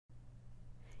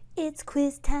It's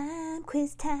quiz time,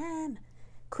 quiz time,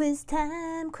 quiz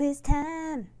time, quiz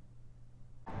time.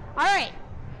 All right,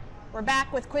 we're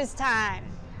back with quiz time.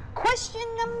 Question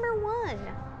number 1.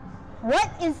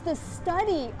 What is the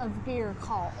study of beer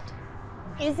called?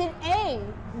 Is it A,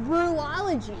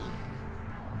 brewology?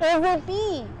 Is it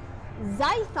B,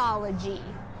 zythology?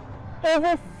 Is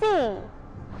it C,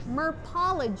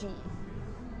 merpology?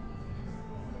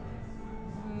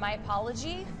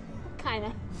 Mypology? Kind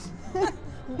of.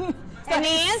 And the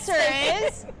answer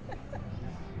is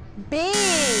B,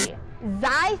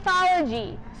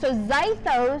 zythology. So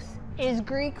zythos is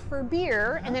Greek for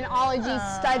beer, and then ology,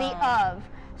 study of.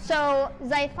 So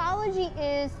zythology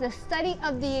is the study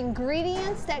of the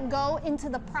ingredients that go into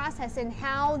the process and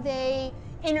how they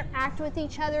interact with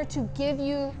each other to give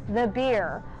you the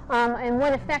beer. And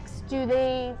what effects do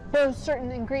those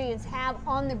certain ingredients have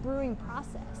on the brewing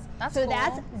process. That's so cool.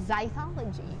 That's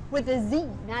zythology with a Z,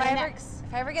 not an X.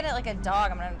 If I ever get it like a dog,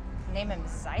 I'm gonna name him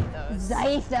Zythos.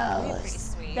 Zythos. That'd be pretty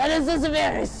sweet. That is just a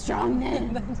very strong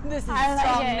name. This is I a like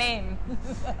strong it. name.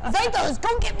 Zythos,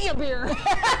 go get me a beer.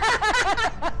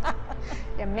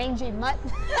 You mangy mutt.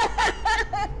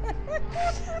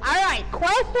 All right,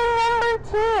 question number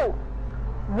 2.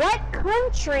 What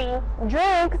country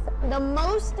drinks the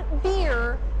most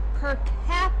beer per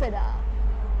capita?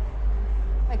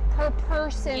 Like per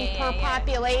person, per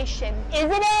population.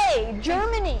 Is it A,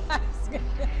 Germany? Is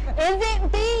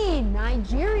it B,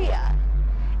 Nigeria?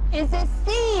 Is it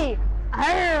C,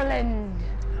 Ireland?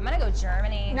 I'm gonna go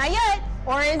Germany. Not yet.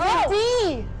 Or is it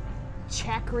D,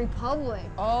 Czech Republic?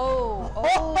 Oh.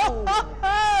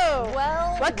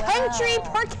 Well, What country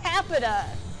per capita?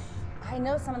 I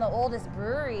know some of the oldest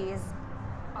breweries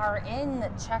are in the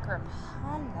Czech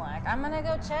Republic. I'm gonna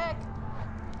go Czech.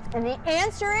 And the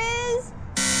answer is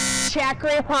Czech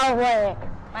Republic.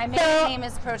 My maiden name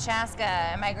is Prochaska,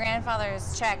 and my grandfather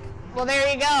is Czech. Well, there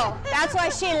you go. That's why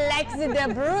she likes the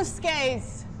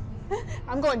brewskis.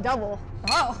 I'm going double.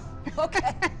 Oh,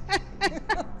 okay. I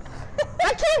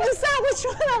can't decide which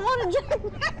one I want to drink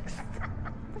next.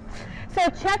 So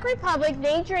Czech Republic,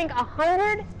 they drink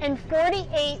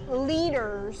 148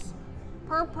 liters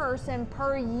per person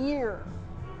per year.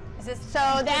 Is this So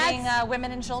including that's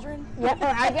women and children? Yep,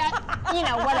 I got,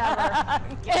 whatever.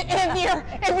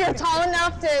 If you're tall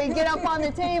enough to get up on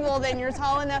the table, then you're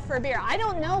tall enough for beer. I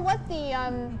don't know what the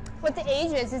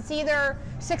age is. It's either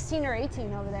 16 or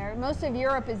 18 over there. Most of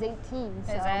Europe is 18.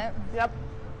 So. Is it? Yep.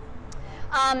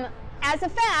 As a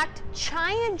fact,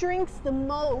 China drinks the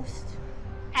most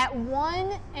at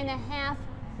 1.5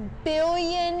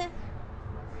 billion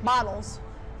bottles.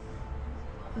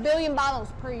 Billion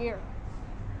bottles per year.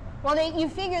 Well, you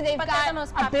figure they've got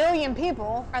a billion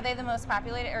people. Are they the most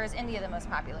populated, or is India the most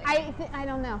populated? I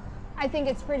don't know. I think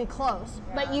it's pretty close.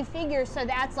 Yeah. But you figure, so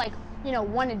that's like,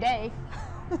 one a day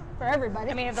for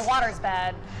everybody. I mean, if the water's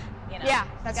bad, yeah,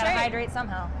 that's gotta right. hydrate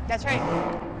somehow. That's right.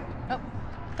 Oh.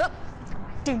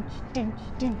 Dinch, dinch,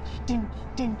 dinch, dinch,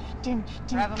 dinch, dinch,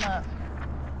 dinch. Rev them up.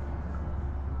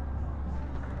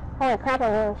 Holy crap,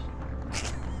 I wish.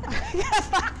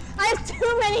 I have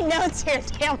too many notes here,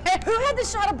 damn it. Who had the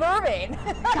shot of bourbon?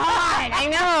 God, I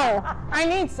know. I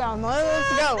need some. Let's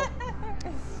go.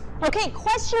 Okay,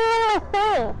 question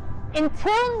number 3.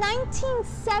 Until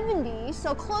 1970,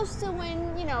 so close to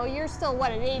when, you're still,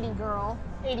 what, an 80 girl,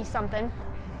 80 something,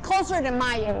 closer to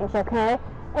my age, okay?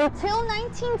 Until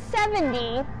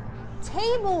 1970,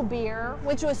 table beer,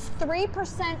 which was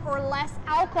 3% or less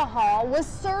alcohol, was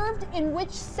served in which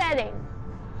setting?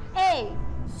 A,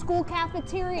 school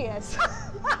cafeterias.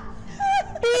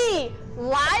 B,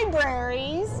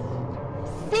 libraries.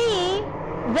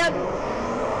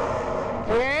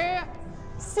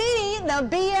 C, the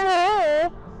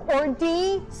B&O, or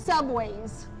D,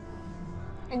 subways.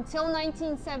 Until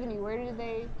 1970, where did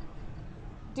they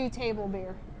do table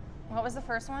beer? What was the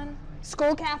first one?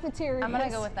 School cafeterias. I'm gonna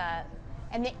go with that.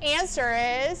 And the answer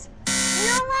is,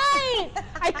 you're right.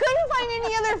 I couldn't find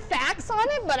any other facts on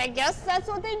it, but I guess that's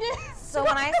what they did. So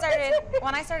when I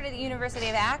started at the University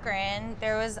of Akron,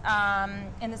 there was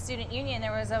in the student union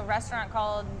there was a restaurant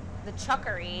called the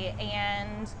Chuckery,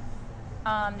 and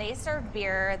they served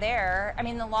beer there. I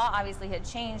mean, the law obviously had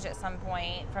changed at some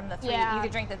point from the 3. Yeah. You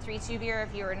could drink the 3-2 beer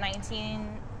if you were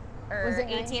 19 or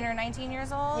 18 or 19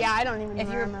 years old. Yeah, I don't even if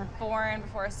remember. you were born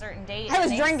before a certain date. I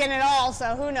was drinking it all,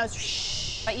 so who knows?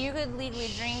 Shh. But you could legally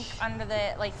drink under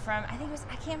the, I think it was,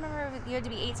 I can't remember if you had to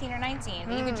be 18 or 19,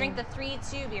 but you could drink the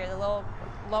 3-2 beer, the little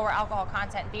lower alcohol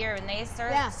content beer, and they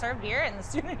served beer in the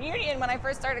student union when I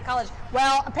first started college.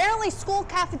 Well, apparently school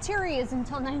cafeterias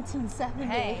until 1970.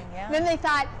 Hey, yeah. Then they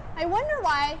thought, I wonder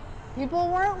why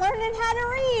People weren't learning how to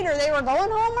read, or they were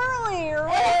going home early, or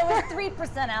whatever. It was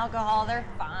 3% alcohol. They're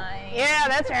fine. Yeah,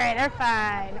 that's right. They're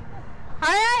fine. All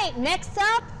right, next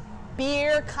up,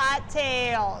 beer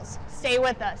cocktails. Stay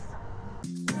with us.